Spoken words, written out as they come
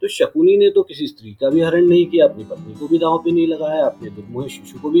तो शकुनी ने तो किसी स्त्री का भी हरण नहीं किया, अपनी पत्नी को भी दाँव पे नहीं लगाया, अपने दुर्मोह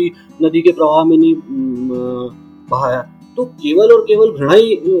शिशु को भी नदी के प्रवाह में नहीं बहाया। तो केवल और केवल घृणा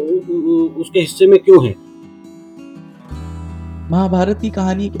ही उसके हिस्से में क्यों है? महाभारत की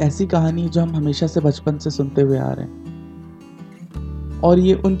कहानी एक ऐसी कहानी है जो हम हमेशा से बचपन से सुनते हुए आ रहे हैं, और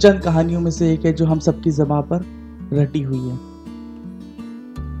ये उन चंद कहानियों में से एक है जो हम सबकी ज़बां पर रटी हुई है।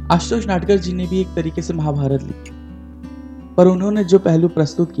 आशुतोष नाटकर जी ने भी एक तरीके से महाभारत लिखी, पर उन्होंने जो पहलू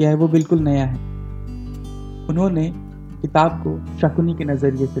प्रस्तुत किया है वो बिल्कुल नया है। उन्होंने किताब को शकुनी के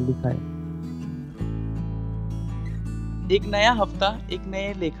नजरिए से लिखा है। एक नया हफ्ता, एक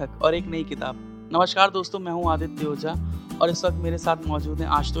नए लेखक और एक नई किताब। नमस्कार दोस्तों, मैं हूं आदित्य ओझा और इस वक्त मेरे साथ मौजूद हैं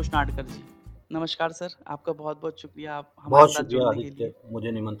आशुतोष नाटकर जी। नमस्कार सर, आपका बहुत बहुत शुक्रिया आप हमारे बहुत साथ शुक्रिया जुड़ने के आदित्य, लिए।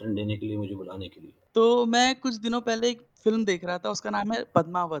 मुझे निमंत्रण देने के लिए, मुझे बुलाने के लिए। तो मैं कुछ दिनों पहले एक फिल्म देख रहा था, उसका नाम है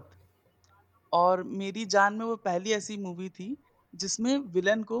पद्मावत, और मेरी जान में वो पहली ऐसी मूवी थी जिसमें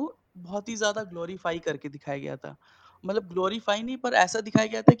विलन को बहुत ही ज़्यादा ग्लोरीफाई करके दिखाया गया था। मतलब ग्लोरीफाई नहीं, पर ऐसा दिखाया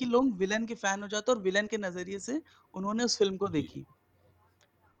गया था कि लोग विलन के फैन हो जाते और विलन के नज़रिए से उन्होंने उस फ़िल्म को जी। देखी।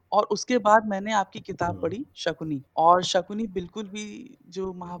 और उसके बाद मैंने आपकी किताब हुँ। पढ़ी शकुनी, और शकुनी बिल्कुल भी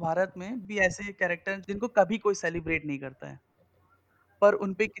जो महाभारत में भी ऐसे कैरेक्टर हैं जिनको कभी कोई सेलिब्रेट नहीं करता है। पर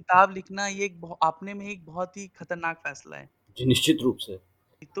उन पे किताब लिखना ये एक अपने में एक बहुत ही खतरनाक फ़ैसला है। जी, निश्चित रूप से।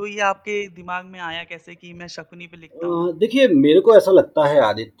 तो ये आपके दिमाग में आया कैसे कि मैं शकुनी पे लिखता हूँ? देखिए मेरे को ऐसा लगता है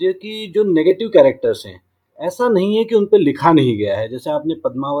आदित्य कि जो नेगेटिव कैरेक्टर्स हैं, ऐसा नहीं है कि उन पे लिखा नहीं गया है। जैसे आपने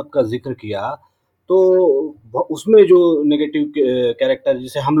पद्मावत का ज़िक्र किया, तो व उसमें जो नेगेटिव कैरेक्टर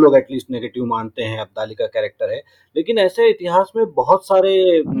जिसे हम लोग एट लीस्ट नेगेटिव मानते हैं, अब्दाली का कैरेक्टर है। लेकिन ऐसे इतिहास में बहुत सारे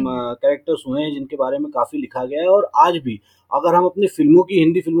हुँ, हुँ। कैरेक्टर्स हुए हैं जिनके बारे में काफ़ी लिखा गया है और आज भी अगर हम अपनी फ़िल्मों की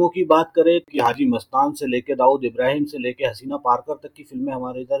हिंदी फ़िल्मों की बात करें कि हाजी मस्तान से लेके दाऊद इब्राहिम से लेके हसीना पारकर तक की फ़िल्में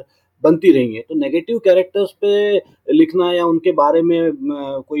हमारे इधर बनती रही हैं। तो नेगेटिव कैरेक्टर्स पे लिखना या उनके बारे में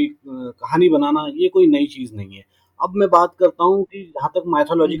कोई कहानी बनाना ये कोई नई चीज़ नहीं है। अब मैं बात करता हूँ कि जहाँ तक हुँ,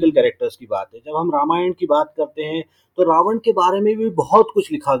 माइथोलॉजिकल हुँ। कैरेक्टर्स की बात है, जब हम रामायण की बात करते हैं, तो रावण के बारे में भी बहुत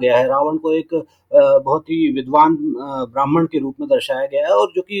कुछ लिखा गया है। रावण को एक बहुत ही विद्वान ब्राह्मण के रूप में दर्शाया गया है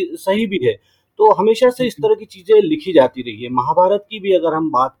और जो कि सही भी है। तो हमेशा से इस तरह की चीज़ें लिखी जाती रही है। महाभारत की भी अगर हम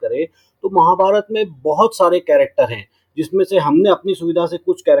बात करें, तो महाभारत में बहुत सारे कैरेक्टर हैं जिसमें से हमने अपनी सुविधा से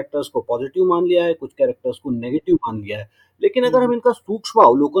कुछ कैरेक्टर्स को पॉजिटिव मान लिया है, कुछ कैरेक्टर्स को नेगेटिव मान लिया है। लेकिन हुँ, अगर हम हुँ। इनका सूक्ष्म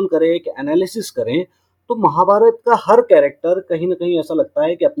अवलोकन करें, एक एनालिसिस करें, तो महाभारत का हर कैरेक्टर कहीं न कहीं ऐसा लगता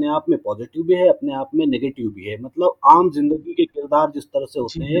है कि अपने आप में पॉजिटिव भी है, अपने आप में नेगेटिव भी है। मतलब आम ज़िंदगी के किरदार जिस तरह से जी,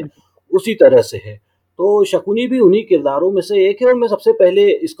 होते हैं, बिल्कुल। उसी तरह से है। तो शकुनी भी उन्हीं किरदारों में से एक है और मैं सबसे पहले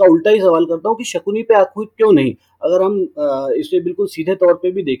इसका उल्टा ही सवाल करता हूँ कि शकुनी पे आखिर क्यों नहीं? अगर हम इसे बिल्कुल सीधे तौर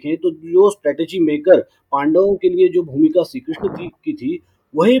पे भी देखें, तो जो स्ट्रैटेजी मेकर पांडवों के लिए जो भूमिका श्री कृष्ण की थी,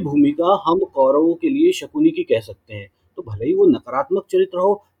 वही भूमिका हम कौरवों के लिए शकुनी की कह सकते हैं। तो भले ही वो नकारात्मक चरित्र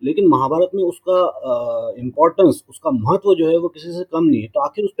हो, लेकिन महाभारत में उसका इम्पोर्टेंस, उसका महत्व जो है वो किसी से कम नहीं है। तो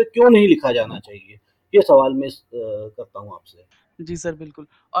आखिर उस पे क्यों नहीं लिखा जाना चाहिए? ये सवाल मैं करता हूँ आपसे। जी सर, बिल्कुल।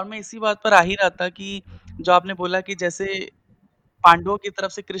 और मैं इसी बात पर आ ही रहा था कि जो आपने बोला कि जैसे पांडवों की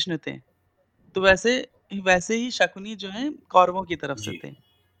तरफ से कृष्ण थे, तो वैसे वैसे ही शकुनी जो हैं कौरवों की तरफ से जी। थे।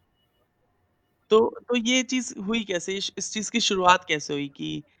 तो ये चीज़ हुई कैसे? इस चीज़ की शुरुआत कैसे हुई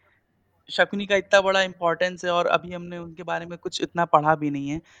कि शकुनी का इतना बड़ा इम्पोर्टेंस है और अभी हमने उनके बारे में कुछ इतना पढ़ा भी नहीं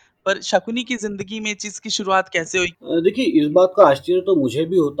है। पर शकुनी की ज़िंदगी में इस चीज़ की शुरुआत कैसे हुई? देखिए इस बात का आश्चर्य तो मुझे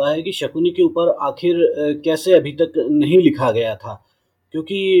भी होता है कि शकुनी के ऊपर आखिर कैसे अभी तक नहीं लिखा गया था।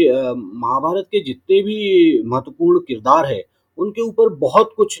 क्योंकि महाभारत के जितने भी महत्वपूर्ण किरदार हैं, उनके ऊपर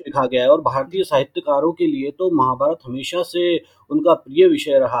बहुत कुछ लिखा गया है और भारतीय जी। साहित्यकारों के लिए तो महाभारत हमेशा से उनका प्रिय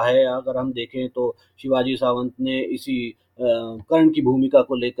विषय रहा है। अगर हम देखें तो शिवाजी सावंत ने इसी कर्ण की भूमिका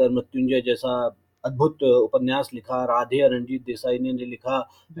को लेकर मृत्युंजय जैसा अद्भुत उपन्यास लिखा, राधे रणजीत देसाई ने लिखा,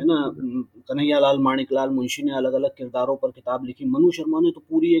 है ना? बिल्कुल, बिल्कुल। कन्हैयालाल माणिकलाल मुंशी ने अलग-अलग किरदारों पर किताब लिखी। मनु शर्मा ने तो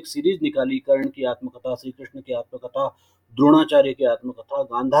पूरी एक सीरीज़ निकाली, कर्ण की आत्मकथा, श्री कृष्ण की आत्मकथा, द्रोणाचार्य की आत्मकथा,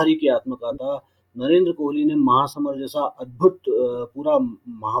 गांधारी की आत्मकथा, नरेंद्र कोहली ने महासमर जैसा अद्भुत पूरा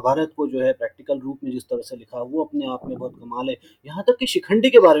महाभारत को जो है प्रैक्टिकल रूप में जिस तरह से लिखा, वो अपने आप में बहुत कमाल है। यहाँ तक कि शिखंडी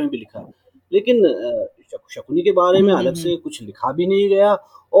के बारे में भी लिखा। लेकिन शकुनी के बारे में हुँ, हुँ, अलग हुँ। से कुछ लिखा भी नहीं गया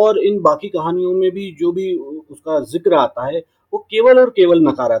और इन बाकी कहानियों में भी जो भी उसका ज़िक्र आता है, वो केवल और केवल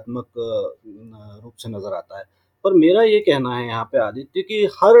नकारात्मक रूप से नज़र आता है। पर मेरा ये कहना है यहाँ पे आदित्य कि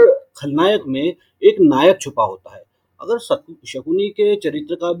हर खलनायक में एक नायक छुपा होता है। अगर शकुनी के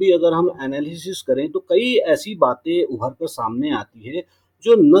चरित्र का भी अगर हम एनालिसिस करें तो कई ऐसी बातें उभर कर सामने आती है,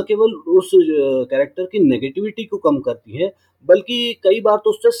 जो न केवल उस कैरेक्टर की नेगेटिविटी को कम करती है, बल्कि कई बार तो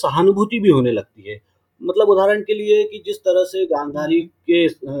उससे सहानुभूति भी होने लगती है। मतलब उदाहरण के लिए कि जिस तरह से हुँ, गांधारी हुँ।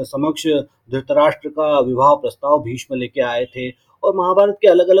 के समक्ष धृतराष्ट्र का विवाह प्रस्ताव भीष्म लेके आए थे और महाभारत के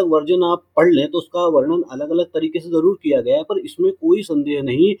अलग-अलग वर्जन आप पढ़ लें तो उसका वर्णन अलग-अलग तरीके से ज़रूर किया गया है, पर इसमें कोई संदेह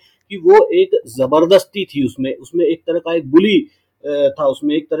नहीं कि वो एक ज़बरदस्ती थी उसमें, उसमें एक तरह का एक बुली था,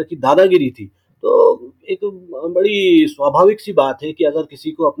 उसमें एक तरह की दादागिरी थी। तो एक बड़ी स्वाभाविक सी बात है कि अगर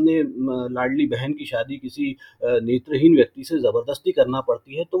किसी को अपने लाडली बहन की शादी किसी नेत्रहीन व्यक्ति से ज़बरदस्ती करना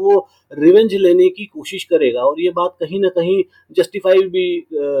पड़ती है, तो वो रिवेंज लेने की कोशिश करेगा और ये बात कहीं न कहीं जस्टिफाई भी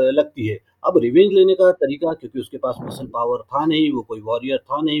लगती है। अब रिवेंज लेने का तरीका क्योंकि उसके पास मसल पावर था नहीं, वो कोई वॉरियर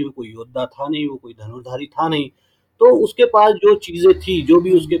था नहीं, वो कोई योद्धा था नहीं, वो कोई धनुर्धारी था नहीं। तो उसके पास जो चीज़ें थी, जो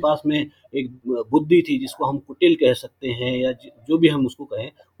भी उसके हुँ, पास में एक बुद्धि थी जिसको हम कुटिल कह सकते हैं या जो भी हम उसको कहें,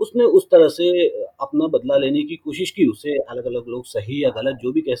 उसने उस तरह से अपना बदला लेने की कोशिश की। उसे अलग-अलग लोग सही या गलत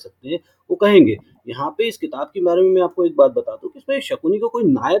जो भी कह सकते हैं, वो कहेंगे। यहाँ पे इस किताब के बारे में मैं आपको एक बात बता दूँ कि इसमें शकुनी को कोई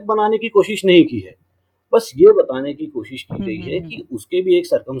नायक बनाने की कोशिश नहीं की है। बस ये बताने की कोशिश की हुँ, गई हुँ, है हुँ। कि उसके भी एक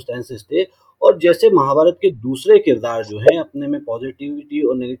सर्कमस्टेंसेस थे और जैसे महाभारत के दूसरे किरदार जो हैं अपने में पॉजिटिविटी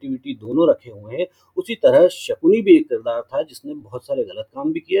और नेगेटिविटी दोनों रखे हुए हैं, उसी तरह शकुनी भी एक किरदार था जिसने बहुत सारे गलत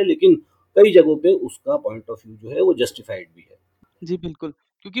काम भी किए लेकिन कई जगहों पे उसका पॉइंट ऑफ व्यू जो है वो जस्टिफाइड भी है। जी, बिल्कुल।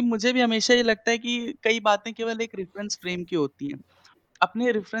 क्योंकि मुझे भी हमेशा ये लगता है कि कई बातें केवल एक रेफ़रेंस फ्रेम की होती हैं।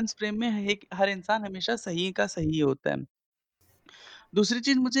 अपने रेफ़रेंस फ्रेम में एक हर इंसान हमेशा सही का सही होता है। दूसरी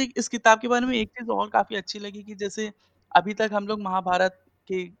चीज़ मुझे इस किताब के बारे में एक चीज़ और काफ़ी अच्छी लगी कि जैसे अभी तक हम लोग महाभारत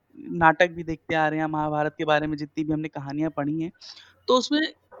के नाटक भी देखते आ रहे हैं, महाभारत के बारे में जितनी भी हमने कहानियाँ पढ़ी हैं, तो उसमें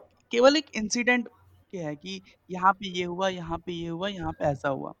केवल एक इंसिडेंट क्या है कि यहाँ पे ये हुआ, यहाँ पे ये हुआ, यहाँ पे ऐसा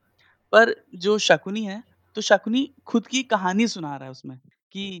हुआ। पर जो शकुनी है, तो शकुनी खुद की कहानी सुना रहा है उसमें,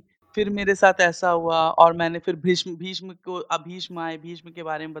 कि फिर मेरे साथ ऐसा हुआ और मैंने फिर भीष्म भीष्म को भीष्म आए, भीष्म के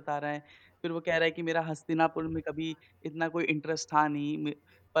बारे में बता रहा है। फिर वो कह रहा है कि मेरा हस्तिनापुर में कभी इतना कोई इंटरेस्ट था नहीं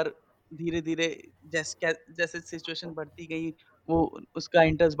पर धीरे-धीरे जैसे सिचुएशन बढ़ती गई, वो उसका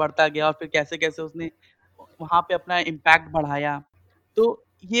इंटरेस्ट बढ़ता गया और फिर कैसे-कैसे उसने वहाँ पे अपना इम्पैक्ट बढ़ाया। तो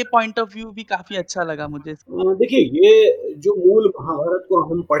ये पॉइंट ऑफ व्यू भी काफ़ी अच्छा लगा मुझे इस देखिए ये जो मूल महाभारत को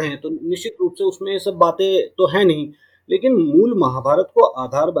हम पढ़ें तो निश्चित रूप से उसमें ये सब बातें तो हैं नहीं, लेकिन मूल महाभारत को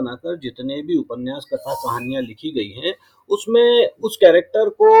आधार बनाकर जितने भी उपन्यास, कथा, कहानियाँ लिखी गई हैं, उसमें उस कैरेक्टर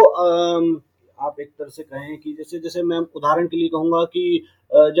को आप एक तरह से कहें कि जैसे मैं उदाहरण के लिए कहूँगा कि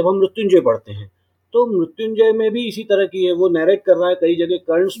जब हम मृत्युंजय पढ़ते हैं, तो मृत्युंजय में भी इसी तरह की है, वो नैरेट कर रहा है, कई जगह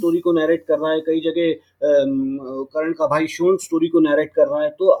कर्ण स्टोरी को नैरेट कर रहा है, कई जगह कर्ण का भाई शोण स्टोरी को नैरेट कर रहा है,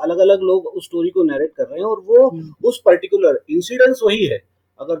 तो अलग-अलग लोग उस स्टोरी को नैरेट कर रहे हैं और वो हुँ, उस पर्टिकुलर इंसिडेंस वही है।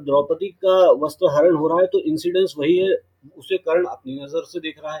 अगर द्रौपदी का वस्त्रहरण हो रहा है तो इंसिडेंस वही है, उसे कर्ण अपनी नज़र से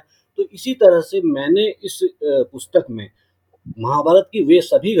देख रहा है। तो इसी तरह से मैंने इस पुस्तक में महाभारत की वे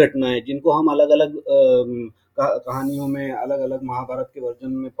सभी घटनाएँ जिनको हम अलग-अलग कहानियों में अलग-अलग महाभारत के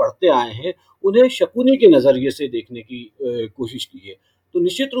वर्ज़न में पढ़ते आए हैं, उन्हें शकुनी के नज़रिए से देखने की कोशिश की है। तो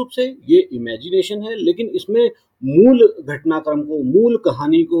निश्चित रूप से ये इमेजिनेशन है लेकिन इसमें मूल घटनाक्रम को, मूल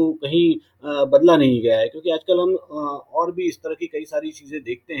कहानी को कहीं बदला नहीं गया है क्योंकि आजकल हम और भी इस तरह की कई सारी चीज़ें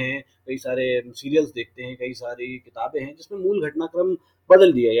देखते हैं, कई सारे सीरियल्स देखते हैं, कई सारी किताबें हैं जिसमें मूल घटनाक्रम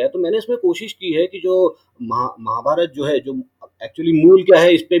बदल दिया गया है। तो मैंने इसमें कोशिश की है कि जो महाभारत जो है, जो एक्चुअली मूल क्या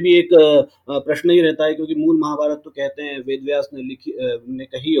है, इस पे भी एक प्रश्न ही रहता है क्योंकि मूल महाभारत तो कहते हैं वेद व्यास ने ने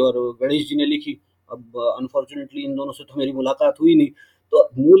कही और गणेश जी ने लिखी। अब अनफॉर्चुनेटली इन दोनों से तो मेरी मुलाकात हुई नहीं। तो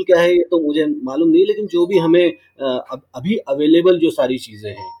मूल क्या है ये तो मुझे मालूम नहीं लेकिन जो भी हमें अब अभी अवेलेबल जो सारी चीज़ें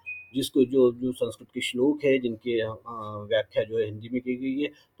हैं, जिसको जो जो संस्कृत के श्लोक है जिनकी व्याख्या जो है हिंदी में की गई है,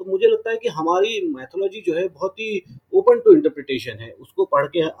 तो मुझे लगता है कि हमारी मैथोलॉजी जो है बहुत ही ओपन टू इंटरप्रिटेशन है। उसको पढ़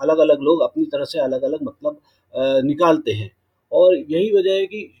के अलग-अलग लोग अपनी तरह से अलग-अलग मतलब निकालते हैं। और यही वजह है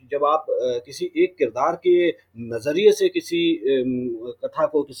कि जब आप किसी एक किरदार के नज़रिए से किसी कथा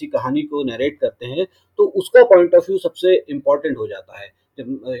को, किसी कहानी को नैरेट करते हैं, तो उसका पॉइंट ऑफ व्यू सबसे इम्पोर्टेंट हो जाता है।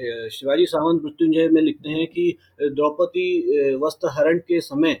 जब शिवाजी सावंत मृत्युंजय में लिखते हैं कि द्रौपदी वस्त्रहरण के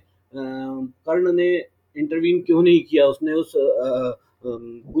समय कर्ण ने इंटरवीन क्यों नहीं किया? उसने उस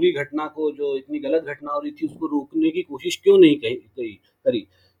पूरी घटना को जो इतनी गलत घटना हो रही थी उसको रोकने की कोशिश क्यों नहीं करी?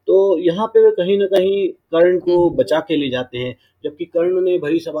 तो यहाँ पे वे कहीं न कहीं कर्ण हुँ, को हुँ। बचा के ले जाते हैं, जबकि कर्ण ने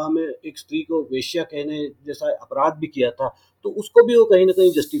भरी सभा में एक स्त्री को वेश्या कहने जैसा अपराध भी किया था, तो उसको भी वो कहीं न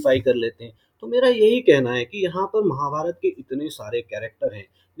कहीं जस्टिफ़ाई कर लेते हैं। तो मेरा यही कहना है कि यहाँ पर महाभारत के इतने सारे कैरेक्टर हैं,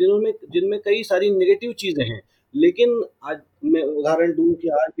 जिनमें कई सारी नेगेटिव चीज़ें हैं, लेकिन आज मैं उदाहरण दूँ कि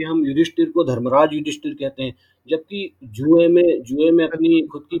आज भी हम युधिष्ठिर को धर्मराज युधिष्ठिर कहते हैं, जबकि जुए में अपनी बिल्कुल,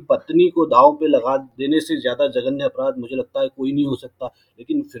 खुद की बिल्कुल। पत्नी को दाँव पे लगा देने से ज़्यादा जघन्य अपराध मुझे लगता है कोई नहीं हो सकता।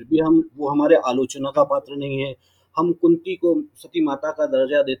 लेकिन फिर भी हम वो हमारे आलोचना का पात्र नहीं है। हम कुंती को सती माता का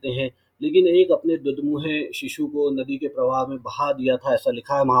दर्जा देते हैं, लेकिन एक अपने दुधमुहे शिशु को नदी के प्रवाह में बहा दिया था, ऐसा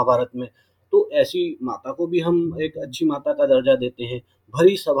लिखा है महाभारत में। तो ऐसी माता को भी हम एक हुँ, अच्छी माता का दर्जा देते हैं।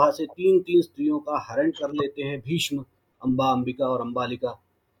 भरी सभा से 3-3 स्त्रियों का हरण कर लेते हैं भीष्म। अम्बा, अंबिका और अम्बालिका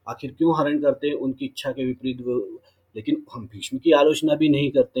आखिर क्यों हरण करते हैं उनकी इच्छा के विपरीत वो, लेकिन हम भीष्म की आलोचना भी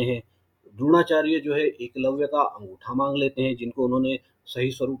नहीं करते हैं। द्रोणाचार्य जो है एकलव्य का अंगूठा माँग लेते हैं, जिनको उन्होंने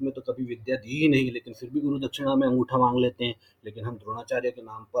सही स्वरूप में तो कभी विद्या दी ही नहीं, लेकिन फिर भी गुरु दक्षिणा में अंगूठा माँग लेते हैं। लेकिन हम द्रोणाचार्य के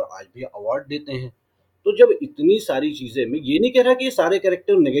नाम पर आज भी अवार्ड देते हैं। तो जब इतनी सारी चीज़ें, मैं ये नहीं कह रहा कि ये सारे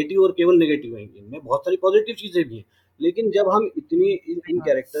कैरेक्टर नेगेटिव और केवल नेगेटिव हैं, इनमें बहुत सारी पॉजिटिव चीज़ें भी हैं। लेकिन जब हम इतनी इन सही इन बात।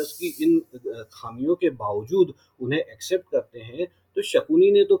 कैरेक्टर्स की इन खामियों के बावजूद उन्हें एक्सेप्ट करते हैं, तो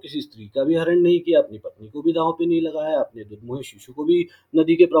शकुनी ने तो किसी स्त्री का भी हरण नहीं किया, अपनी पत्नी को भी दाँव पे नहीं लगाया, अपने दुर्मोह शिशु को भी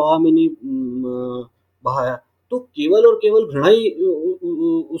नदी के प्रवाह में नहीं बहाया। तो केवल और केवल घृणा ही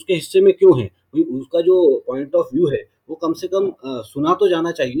उसके हिस्से में क्यों है? भाई उसका जो पॉइंट ऑफ व्यू है, वो कम से कम सुना तो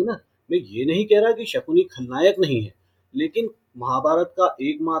जाना चाहिए ना। मैं ये नहीं कह रहा कि शकुनी खलनायक नहीं है, लेकिन महाभारत का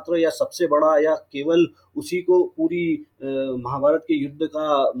एकमात्र या सबसे बड़ा या केवल उसी को पूरी महाभारत के युद्ध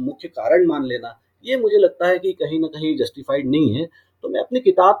का मुख्य कारण मान लेना, ये मुझे लगता है कि कहीं न कहीं जस्टिफाइड नहीं है। तो मैं अपनी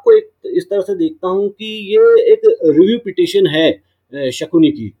किताब को एक इस तरह से देखता हूँ कि ये एक रिव्यू पिटीशन है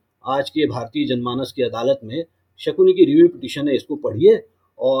शकुनी की। आज के भारतीय जनमानस की अदालत में शकुनी की रिव्यू पिटीशन है, इसको पढ़िए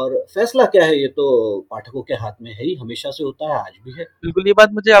और फैसला क्या है ये तो पाठकों के हाथ में है ही, हमेशा से होता है, आज भी है। बिल्कुल, ये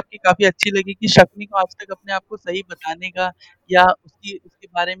बात मुझे आपकी काफ़ी अच्छी लगी कि शकुनी को आज तक अपने आप को सही बताने का या उसकी उसके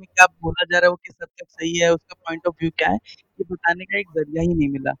बारे में क्या बोला जा रहा है, वो किस हद तक सही है, उसका पॉइंट ऑफ व्यू क्या है, ये बताने का एक ज़रिया ही नहीं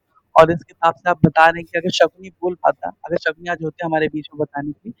मिला। और इस किताब से आप बता रहे हैं कि अगर शकुनी बोल पाता, अगर शकुनी आज होते हमारे बीच में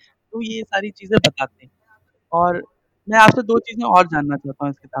बताने के लिए, तो ये सारी चीज़ें बताते। और मैं आपसे 2 चीज़ें और जानना चाहता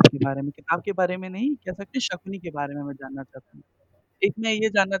हूँ इस किताब के बारे में। किताब के बारे में नहीं, कह सकते हैं शकुनी के बारे में मैं जानना चाहता हूँ। एक मैं ये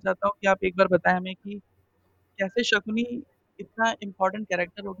जानना चाहता हूँ कि आप एक बार बताएँ हमें कि कैसे शकुनी इतना इम्पोर्टेंट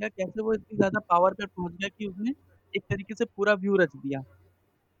कैरेक्टर हो गया, कैसे वो इतनी ज़्यादा पावर पे पहुँच गया कि उसने एक तरीके से पूरा व्यू रच दिया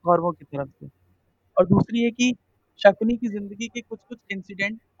कौरवों की तरफ से। और दूसरी है कि शकुनी की ज़िंदगी के कुछ-कुछ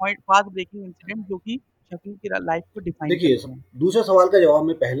incident point path breaking incident जो कि शकुनी की लाइफ़ को डिफाइन देखिए, करते हैं। दूसरे सवाल का जवाब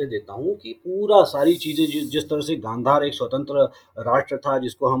मैं पहले देता हूँ कि पूरा सारी चीज़ें जिस तरह से गांधार एक स्वतंत्र राष्ट्र था,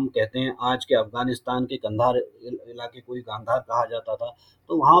 जिसको हम कहते हैं आज के अफ़गानिस्तान के कंधार इलाके को ही गांधार कहा जाता था।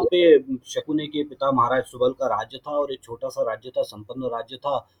 तो वहाँ पे शकुनी के पिता महाराज सुबल का राज्य था और एक छोटा-सा राज्य था, संपन्न राज्य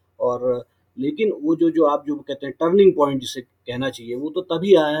था। और लेकिन वो जो आप जो कहते हैं टर्निंग पॉइंट जिसे कहना चाहिए, वो तो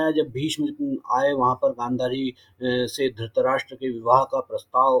तभी आया है जब भीष्म आए वहाँ पर गांधारी से धृतराष्ट्र के विवाह का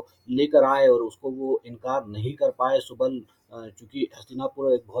प्रस्ताव लेकर आए और उसको वो इनकार नहीं कर पाए सुबल, चूँकि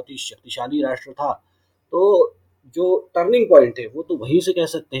हस्तिनापुर एक बहुत ही शक्तिशाली राष्ट्र था। तो जो टर्निंग पॉइंट है वो तो वहीं से कह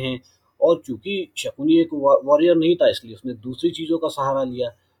सकते हैं। और चूँकि शकुनी एक वॉरियर नहीं था, इसलिए उसने दूसरी चीज़ों का सहारा लिया।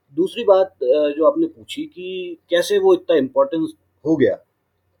 दूसरी बात जो आपने पूछी कि कैसे वो इतना इम्पोर्टेंस हो गया,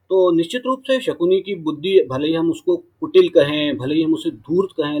 तो निश्चित रूप से शकुनी की बुद्धि, भले ही हम उसको कुटिल कहें, भले ही हम उसे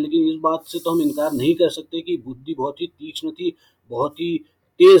धूर्त कहें, लेकिन इस बात से तो हम इनकार नहीं कर सकते कि बुद्धि बहुत ही तीक्ष्ण थी, बहुत ही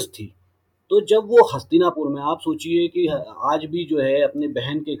तेज़ थी। तो जब वो हस्तिनापुर में, आप सोचिए कि आज भी जो है अपने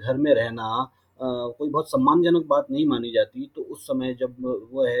बहन के घर में रहना कोई बहुत सम्मानजनक बात नहीं मानी जाती। तो उस समय जब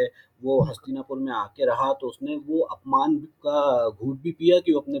वो है, वो हस्तिनापुर में आके रहा, तो उसने वो अपमान का घूँट भी पिया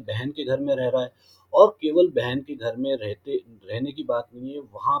कि वो अपने बहन के घर में रह रहा है। और केवल बहन के घर में रहने की बात नहीं है,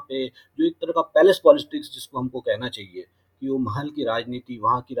 वहाँ पे जो एक तरह का पैलेस पॉलिटिक्स जिसको हमको कहना चाहिए, कि वो महल की राजनीति,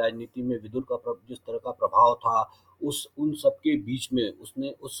 वहाँ की राजनीति में विदुर का जिस तरह का प्रभाव था, उस उन सब के बीच में उसने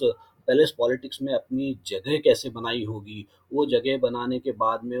उस पैलेस पॉलिटिक्स में अपनी जगह कैसे बनाई होगी। वो जगह बनाने के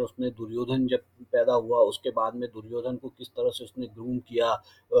बाद में उसने दुर्योधन जब पैदा हुआ, उसके बाद में दुर्योधन को किस तरह से उसने ग्रूम किया,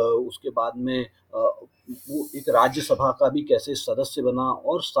 उसके बाद में वो एक राज्यसभा का भी कैसे सदस्य बना,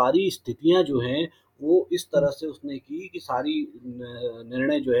 और सारी स्थितियाँ जो हैं वो इस तरह से उसने की कि सारी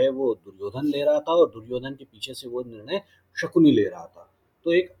निर्णय जो है वो दुर्योधन ले रहा था और दुर्योधन के पीछे से वो निर्णय शकुनी ले रहा था।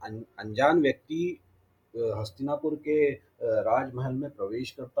 तो एक अनजान व्यक्ति हस्तिनापुर के राजमहल में प्रवेश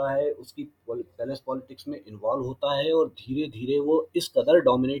करता है, उसकी पैलेस पॉलिटिक्स में इन्वॉल्व होता है और धीरे-धीरे वो इस कदर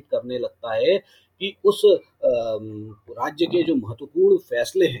डोमिनेट करने लगता है कि उस राज्य के जो महत्वपूर्ण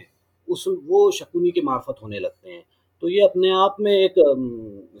फैसले हैं, उस वो शकुनी के मार्फत होने लगते हैं। तो ये अपने आप में एक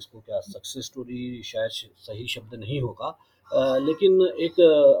इसको क्या सक्सेस स्टोरी शायद सही शब्द नहीं होगा, लेकिन एक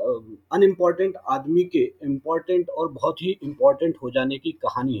अनइम्पोर्टेंट आदमी के इम्पोर्टेंट और बहुत ही इम्पोर्टेंट हो जाने की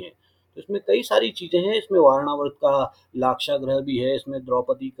कहानी है। तो इसमें कई सारी चीज़ें हैं, इसमें वारणावत का लाक्षागृह भी है, इसमें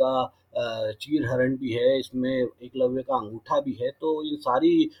द्रौपदी का चीरहरण भी है, इसमें एकलव्य का अंगूठा भी है। तो इन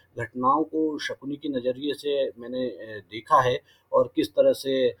सारी घटनाओं को शकुनी के नज़रिए से मैंने देखा है, और किस तरह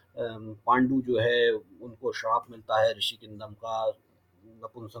से पांडु जो है उनको श्राप मिलता है ऋषि किंदम का,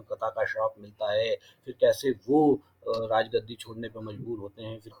 नपुंसकता का श्राप मिलता है, फिर कैसे वो राजगद्दी छोड़ने पर मजबूर होते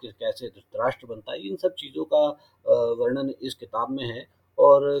हैं, फिर कैसे धृतराष्ट्र बनता है, इन सब चीज़ों का वर्णन इस किताब में है।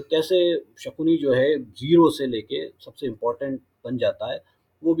 और कैसे शकुनी जो है ज़ीरो से लेके सबसे इम्पोर्टेंट बन जाता है,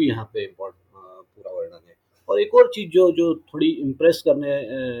 वो भी यहाँ पे पूरा वर्णन है। और एक और चीज़ जो जो थोड़ी इम्प्रेस करने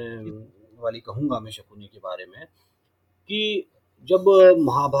वाली कहूँगा मैं शकुनी के बारे में, कि जब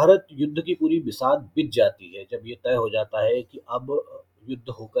महाभारत युद्ध की पूरी बिसात बीत जाती है, जब ये तय हो जाता है कि अब युद्ध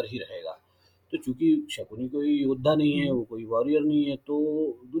होकर ही रहेगा, तो चूँकि शकुनी कोई योद्धा नहीं है, हुँ, वो कोई वॉरियर नहीं है, तो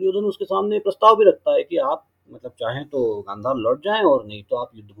दुर्योधन उसके सामने प्रस्ताव भी रखता है कि आप मतलब चाहें तो गांधार लौट जाएँ और नहीं तो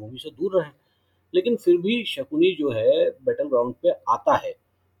आप युद्ध भूमि से दूर रहें। लेकिन फिर भी शकुनी जो है बैटल ग्राउंड पे आता है,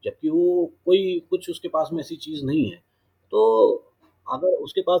 जबकि वो कोई कुछ उसके पास में ऐसी चीज़ नहीं है। तो अगर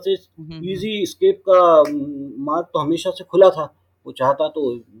उसके पास एक हुँ, हुँ, हुँ। ईज़ी एस्केप का मार्ग तो हमेशा से खुला था। वो चाहता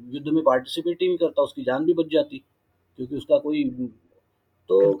तो युद्ध में पार्टिसिपेट ही नहीं करता, उसकी जान भी बच जाती, क्योंकि उसका कोई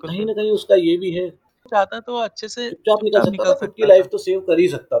तो बिल्कुल, कहीं न बिल्कुल। कहीं उसका ये भी है, चाहता तो अच्छे से चुपचाप निकल चुपचाप सकता था, निकल खुद की सकता लाइफ़ था। तो सेव कर ही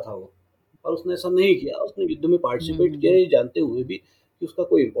सकता था वो। और उसने ऐसा नहीं किया, उसने युद्ध में हुँ, पार्टिसिपेट हुँ, किया हुँ। ये जानते हुए भी कि उसका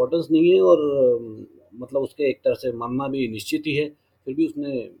कोई इम्पोर्टेंस नहीं है और मतलब उसके एक तरह से मरना भी निश्चित ही है, फिर भी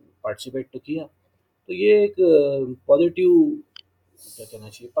उसने पार्टिसिपेट तो किया। तो ये एक पॉज़िटिव क्या कहना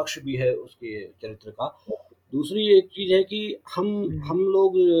चाहिए पक्ष भी है उसके चरित्र का। दूसरी एक चीज़ है कि हम जी, जी। हम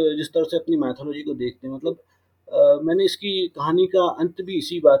लोग जिस तरह से अपनी माइथोलॉजी को देखते हैं मतलब मैंने इसकी कहानी का अंत भी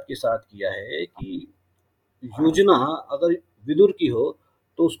इसी बात के साथ किया है कि योजना अगर विदुर की हो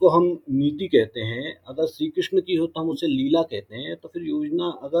तो उसको हम नीति कहते हैं, अगर श्री कृष्ण की हो तो हम उसे लीला कहते हैं, तो फिर योजना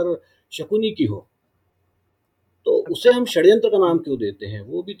अगर शकुनी की हो तो अच्छा, उसे हम अच्छा। षड्यंत्र का नाम हुँ, क्यों देते हैं?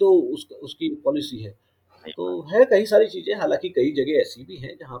 वो भी तो उसकी पॉलिसी है। सही तो बात। है कई सारी चीज़ें, हालाँकि कई जगह ऐसी भी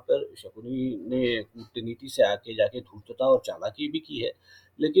हैं जहाँ पर शकुनी ने कूटनीति से आके जाके धूर्तता और चालाकी भी की है।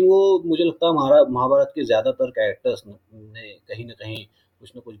 लेकिन वो मुझे लगता है महाभारत के ज़्यादातर कैरेक्टर्स ने कहीं न कहीं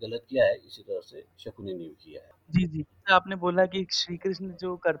कुछ न कुछ गलत किया है, इसी तरह से शकुनी ने भी किया है। जी, जी। जैसे आपने बोला कि श्री कृष्ण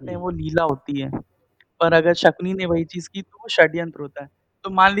जो करते हैं हुँ। वो लीला होती है, पर अगर शकुनी ने वही चीज़ की तो वो षड्यंत्र होता है। तो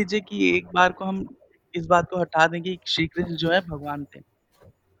मान लीजिए कि एक बार को हम इस बात को हटा दें कि श्री कृष्ण जो है भगवान थे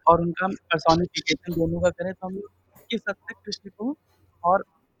और उनका हम पर्सोनिफिकेशन दोनों का करें तो हम लोग किस हद तक कृष्ण को और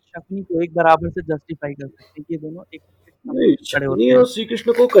शकुनी को एक बराबर से जस्टिफ़ाई कर सकते हैं कि ये दोनों एक समान नहीं, खड़े शकुनी होते हैं। और श्री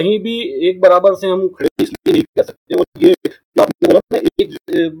कृष्ण को कहीं भी एक बराबर से हम खड़े इसलिए नहीं कह सकते और ये जो आपने बोला ना एक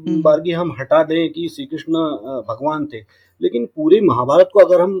हुँ, हुँ। बारगी हम हटा दें कि श्री कृष्ण भगवान थे। लेकिन पूरे महाभारत को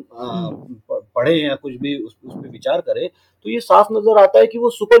अगर हम हुँ। पढ़ें या कुछ भी उस पे विचार करें, तो ये साफ नज़र आता है कि वो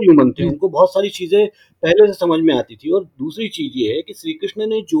सुपर ह्यूमन थे। जी, उनको बहुत सारी चीज़ें पहले से समझ में आती थी और दूसरी चीज़ ये है कि श्री कृष्ण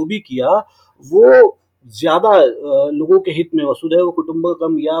ने जो भी किया, वो ज़्यादा लोगों के हित में वसुधैव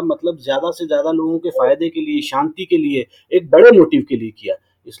कुटुंबकम या मतलब ज़्यादा से ज़्यादा लोगों के फ़ायदे के लिए, शांति के लिए, एक बड़े मोटिव के लिए किया।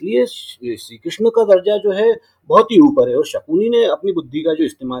 इसलिए श्री कृष्ण का दर्जा जो है बहुत ही ऊपर है और शकुनी ने अपनी बुद्धि का जो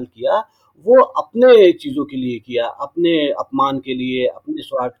इस्तेमाल किया, वो अपने चीज़ों के लिए किया, अपने अपमान के लिए, अपने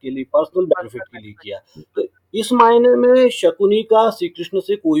स्वार्थ के लिए, पर्सनल बेनिफिट के लिए किया। तो इस मायने में शकुनी का श्री कृष्ण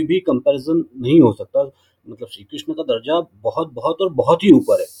से कोई भी कंपैरिज़न नहीं हो सकता। मतलब श्री कृष्ण का दर्जा बहुत और बहुत ही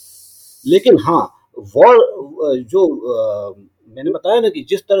ऊपर है। लेकिन हाँ, वॉर जो मैंने बताया ना कि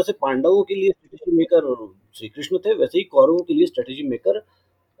जिस तरह से पांडवों के लिए स्ट्रैटेजी मेकर श्री कृष्ण थे, वैसे ही कौरवों के लिए स्ट्रैटेजी मेकर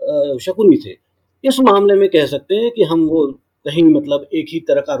शकुनी थे। इस मामले में कह सकते हैं कि हम वो कहीं मतलब एक ही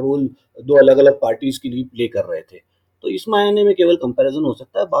तरह का रोल 2 अलग-अलग पार्टीज़ के लिए प्ले कर रहे थे। तो इस मायने में केवल कंपैरिज़न हो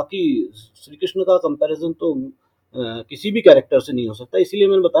सकता है, बाकी श्री कृष्ण का कंपैरिज़न तो किसी भी कैरेक्टर से नहीं हो सकता। इसीलिए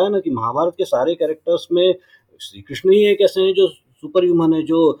मैंने बताया ना कि महाभारत के सारे कैरेक्टर्स में श्री कृष्ण ही एक ऐसे हैं जो सुपर ह्यूमन है,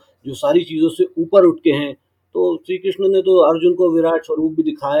 जो सारी चीज़ों से ऊपर उठ के हैं। तो श्री कृष्ण ने तो अर्जुन को विराट स्वरूप भी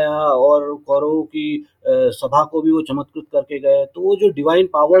दिखाया और कौरवों की सभा को भी वो चमत्कृत करके गए। तो वो जो डिवाइन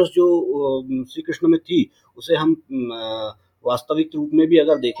पावर्स जो श्री कृष्ण में थी, उसे हम वास्तविक रूप में भी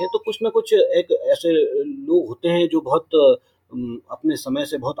अगर देखें तो कुछ न कुछ एक ऐसे लोग होते हैं जो बहुत अपने समय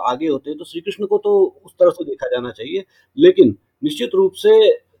से बहुत आगे होते हैं। तो श्री कृष्ण को तो उस तरह से देखा जाना चाहिए। लेकिन निश्चित रूप से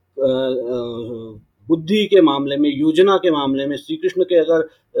बुद्धि के मामले में, योजना के मामले में श्री कृष्ण के अगर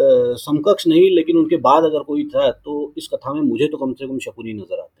समकक्ष नहीं लेकिन उनके बाद अगर कोई था तो इस कथा में मुझे तो कम से कम शकुनी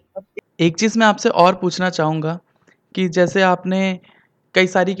नज़र आते हैं। अब एक चीज़ मैं आपसे और पूछना चाहूँगा कि जैसे आपने कई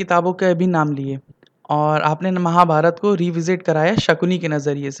सारी किताबों के अभी नाम लिए और आपने न महाभारत को रिविज़िट कराया शकुनी के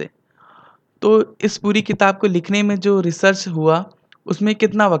नज़रिए से। तो इस पूरी किताब को लिखने में जो रिसर्च हुआ, उसमें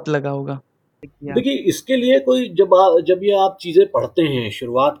कितना वक़्त लगा होगा? किया। देखिए, इसके लिए कोई जब ये आप चीज़ें पढ़ते हैं,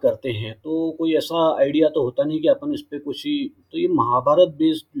 शुरुआत करते हैं, तो कोई ऐसा आइडिया तो होता नहीं कि अपन इस पे कुछ ही तो ये महाभारत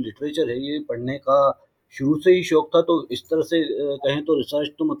बेस्ड लिटरेचर है, ये पढ़ने का शुरू से ही शौक था, तो इस तरह से कहें तो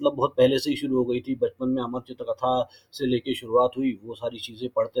रिसर्च तो मतलब बहुत पहले से ही शुरू हो गई थी। बचपन में अमर चित्रकथा से लेके शुरुआत हुई, वो सारी चीज़ें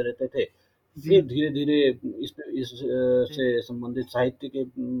पढ़ते रहते थे। जी, फिर धीरे-धीरे जी। से संबंधित साहित्य के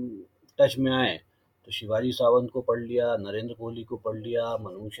टच में आए। तो शिवाजी सावंत को पढ़ लिया, नरेंद्र कोहली को पढ़ लिया,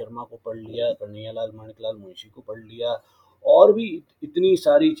 मनोज शर्मा को पढ़ लिया, कन्हैयालाल माणिकलाल मुंशी को पढ़ लिया और भी इतनी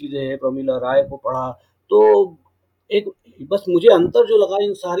सारी चीज़ें हैं, प्रमिला राय को पढ़ा। तो एक बस मुझे अंतर जो लगा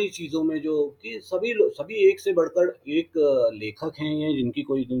इन सारी चीज़ों में जो कि सभी एक से बढ़कर एक लेखक हैं ये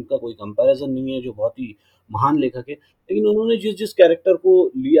जिनका कोई कंपैरिज़न नहीं है, जो बहुत ही महान लेखक हैं। लेकिन उन्होंने जिस कैरेक्टर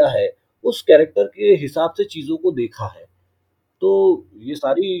को लिया है, उस कैरेक्टर के हिसाब से चीज़ों को देखा है। तो ये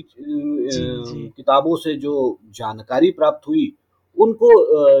सारी जी, जी। किताबों से जो जानकारी प्राप्त हुई,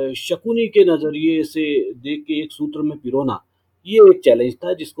 उनको शकुनी के नज़रिए से देख के एक सूत्र में पिरोना, ये एक चैलेंज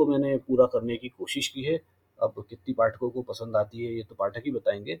था जिसको मैंने पूरा करने की कोशिश की है। अब कितनी पाठकों को पसंद आती है, ये तो पाठक ही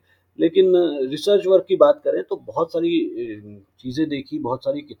बताएँगे। लेकिन रिसर्च वर्क की बात करें तो बहुत सारी चीज़ें देखी, बहुत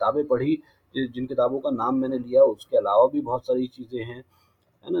सारी किताबें पढ़ी, जिन किताबों का नाम मैंने लिया, उसके अलावा भी बहुत सारी चीज़ें हैं,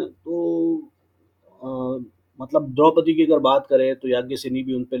 है ना? तो अ, मतलब द्रौपदी की अगर बात करें तो याज्ञसेनी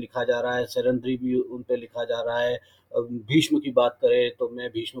भी उन पे लिखा जा रहा है, सैरंध्री भी उन पे लिखा जा रहा है। भीष्म की बात करें तो मैं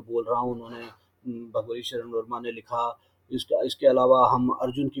भीष्म बोल रहा हूँ, उन्होंने भगवती शरण वर्मा ने लिखा। इसके अलावा हम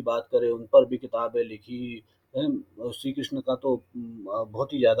अर्जुन की बात करें, उन पर भी किताबें लिखी हैं। श्री कृष्ण का तो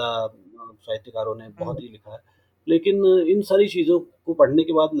बहुत ही ज़्यादा साहित्यकारों ने बहुत हुँ। ही लिखा है। लेकिन इन सारी चीज़ों को पढ़ने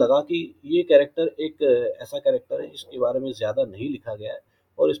के बाद लगा कि ये कैरेक्टर एक ऐसा कैरेक्टर है जिसके बारे में ज़्यादा नहीं लिखा गया है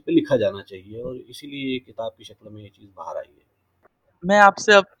और इस पे लिखा जाना चाहिए और इसीलिए ये किताब की शक्ल में ये चीज़ बाहर आई है। मैं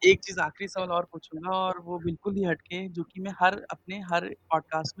आपसे अब एक चीज़ आखिरी सवाल और पूछूँगा और वो बिल्कुल ही हट के है, जो कि मैं हर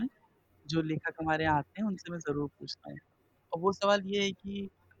पॉडकास्ट में जो लेखक हमारे यहाँ आते हैं, उनसे मैं ज़रूर पूछता हूँ। और वो सवाल ये है कि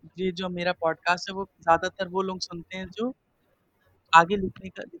ये जो मेरा पॉडकास्ट है, वो ज़्यादातर वो लोग सुनते हैं जो आगे लिखना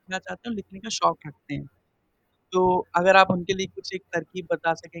चाहते हैं और लिखने का शौक रखते हैं। तो अगर आप उनके लिए कुछ एक तरकीब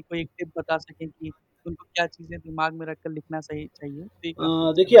बता सकें, कोई एक टिप बता सकें कि उनको क्या चीज़ें दिमाग में रखकर लिखना सही चाहिए, तो ये काफ़ी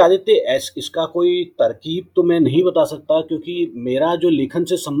अच्छा देखिए रहेगा। आदित्य ऐस इसका कोई तरकीब तो मैं नहीं बता सकता क्योंकि मेरा जो लेखन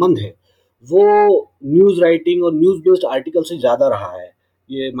से संबंध है, वो न्यूज़ राइटिंग और न्यूज़ बेस्ड आर्टिकल से ज़्यादा रहा है।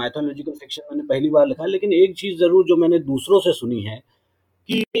 ये माइथोलॉजिकल फ़िक्शन मैंने पहली बार लिखा, लेकिन एक चीज़ ज़रूर जो मैंने दूसरों से सुनी है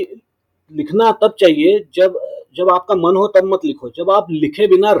कि लिखना तब चाहिए जब जब आपका मन हो तब मत लिखो, जब आप लिखे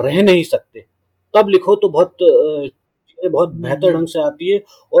बिना रह नहीं सकते, तब लिखो तो चीज़ें बहुत हुँ, बेहतर हुँ। ढंग से आती है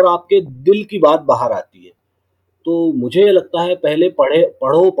और आपके दिल की बात बाहर आती है। तो मुझे लगता है पहले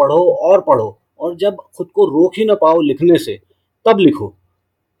पढ़ो और पढ़ो और जब खुद को रोक ही ना पाओ लिखने से, तब लिखो।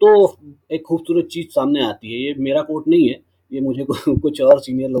 तो एक खूबसूरत चीज़ सामने आती है। ये मेरा कोट नहीं है, ये मुझे कुछ और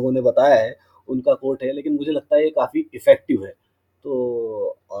सीनियर लोगों ने बताया है, उनका कोट है, लेकिन मुझे लगता है ये काफ़ी इफ़ेक्टिव है।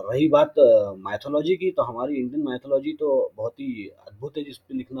 तो और रही बात माइथोलॉजी की, तो हमारी इंडियन माइथोलॉजी तो बहुत ही अद्भुत है, जिस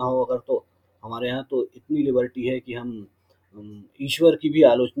पे लिखना हो अगर तो हमारे यहाँ तो इतनी लिबर्टी है कि हम ईश्वर की भी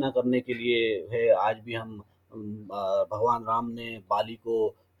आलोचना करने के लिए है। आज भी हम भगवान राम ने बाली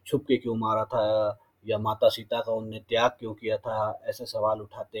को छुप के क्यों मारा था या माता सीता का उनने त्याग क्यों किया था, ऐसे सवाल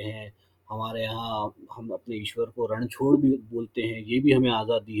उठाते हैं। हमारे यहाँ हम अपने ईश्वर को रणछोड़ भी बोलते हैं, ये भी हमें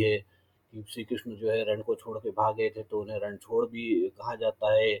आज़ादी है कि श्री कृष्ण जो है रण को छोड़ के भाग गए थे तो उन्हें रणछोड़ भी कहा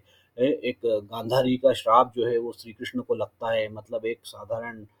जाता है। एक गांधारी का श्राप जो है वो श्री कृष्ण को लगता है, मतलब एक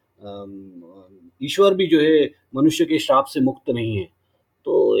साधारण ईश्वर भी जो है मनुष्य के श्राप से मुक्त नहीं है।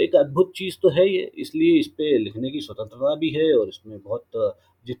 तो एक अद्भुत चीज़ तो है ये, इसलिए इस पे लिखने की स्वतंत्रता भी है और इसमें बहुत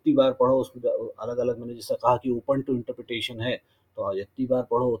जितनी बार पढ़ो उसमें अलग-अलग मैंने जैसा कहा कि ओपन टू इंटरप्रिटेशन है, तो जितनी बार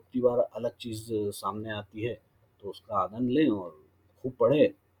पढ़ो उतनी बार अलग चीज़ सामने आती है। तो उसका आनंद लें और खूब पढ़ें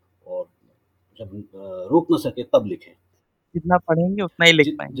और जब रोक ना सके तब लिखें। जितना पढ़ेंगे उतना ही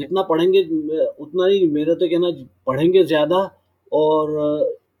लिख पाएँगे। जितना पढ़ेंगे उतना ही मेरा तो कहना पढ़ेंगे ज़्यादा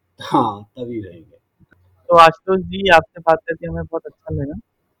और हाँ, तभी रहेंगे। तो आशुतोष जी, आपसे बात करके हमें बहुत अच्छा लगा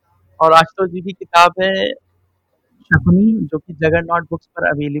और आशुतोष जी की किताब है शकुनी, जो कि जगरनॉट बुक्स पर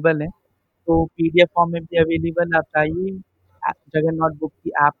अवेलेबल है। तो पीडीएफ फॉर्म में भी अवेलेबल है, आप जाइए जगरनॉट बुक की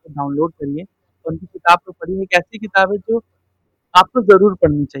ऐप को डाउनलोड करिए। और उनकी किताब को पढ़िए, एक ऐसी किताब है जो आपको ज़रूर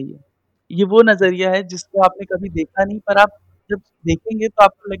पढ़नी चाहिए। ये वो नज़रिया है जिसको आपने कभी देखा नहीं, पर आप जब देखेंगे तो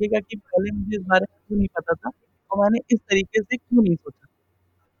आपको लगेगा कि पहले मुझे इस बारे में क्यों नहीं पता था और मैंने इस तरीके से क्यों नहीं सोचा।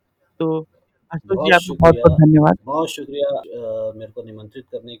 तो आशुतोष जी, बहुत आपका शुक्रिया, बहुत-बहुत धन्यवाद। बहुत शुक्रिया मेरे को निमंत्रित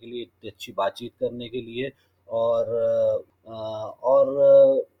करने के लिए, इतनी अच्छी बातचीत करने के लिए और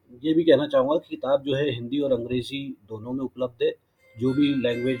ये भी कहना चाहूँगा कि किताब जो है हिंदी और अंग्रेज़ी दोनों में उपलब्ध है। जो भी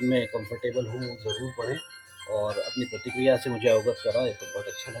लैंग्वेज में कंफ़र्टेबल हो वो ज़रूर पढ़ें और अपनी प्रतिक्रिया से मुझे अवगत कराएँ तो बहुत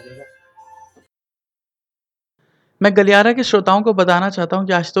अच्छा लगेगा। मैं गलियारा के श्रोताओं को बताना चाहता हूँ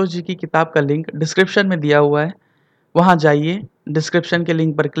कि आशुतोष जी की किताब का लिंक डिस्क्रिप्शन में दिया हुआ है। वहाँ जाइए, डिस्क्रिप्शन के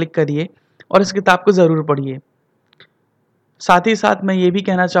लिंक पर क्लिक करिए और इस किताब को ज़रूर पढ़िए। साथ ही साथ मैं ये भी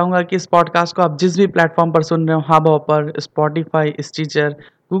कहना चाहूँगा कि इस पॉडकास्ट को आप जिस भी प्लेटफ़ॉर्म पर सुन रहे हो, Hubhopper, Spotify, Stitcher,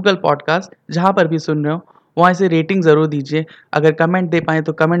 Google podcast, जहाँ पर भी सुन रहे हो, वहाँ इसे रेटिंग ज़रूर दीजिए। अगर कमेंट दे पाएँ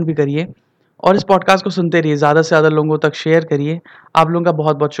तो कमेंट भी करिए और इस पॉडकास्ट को सुनते रहिए, ज़्यादा से ज़्यादा लोगों तक शेयर करिए। आप लोगों का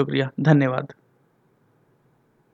बहुत-बहुत शुक्रिया। धन्यवाद।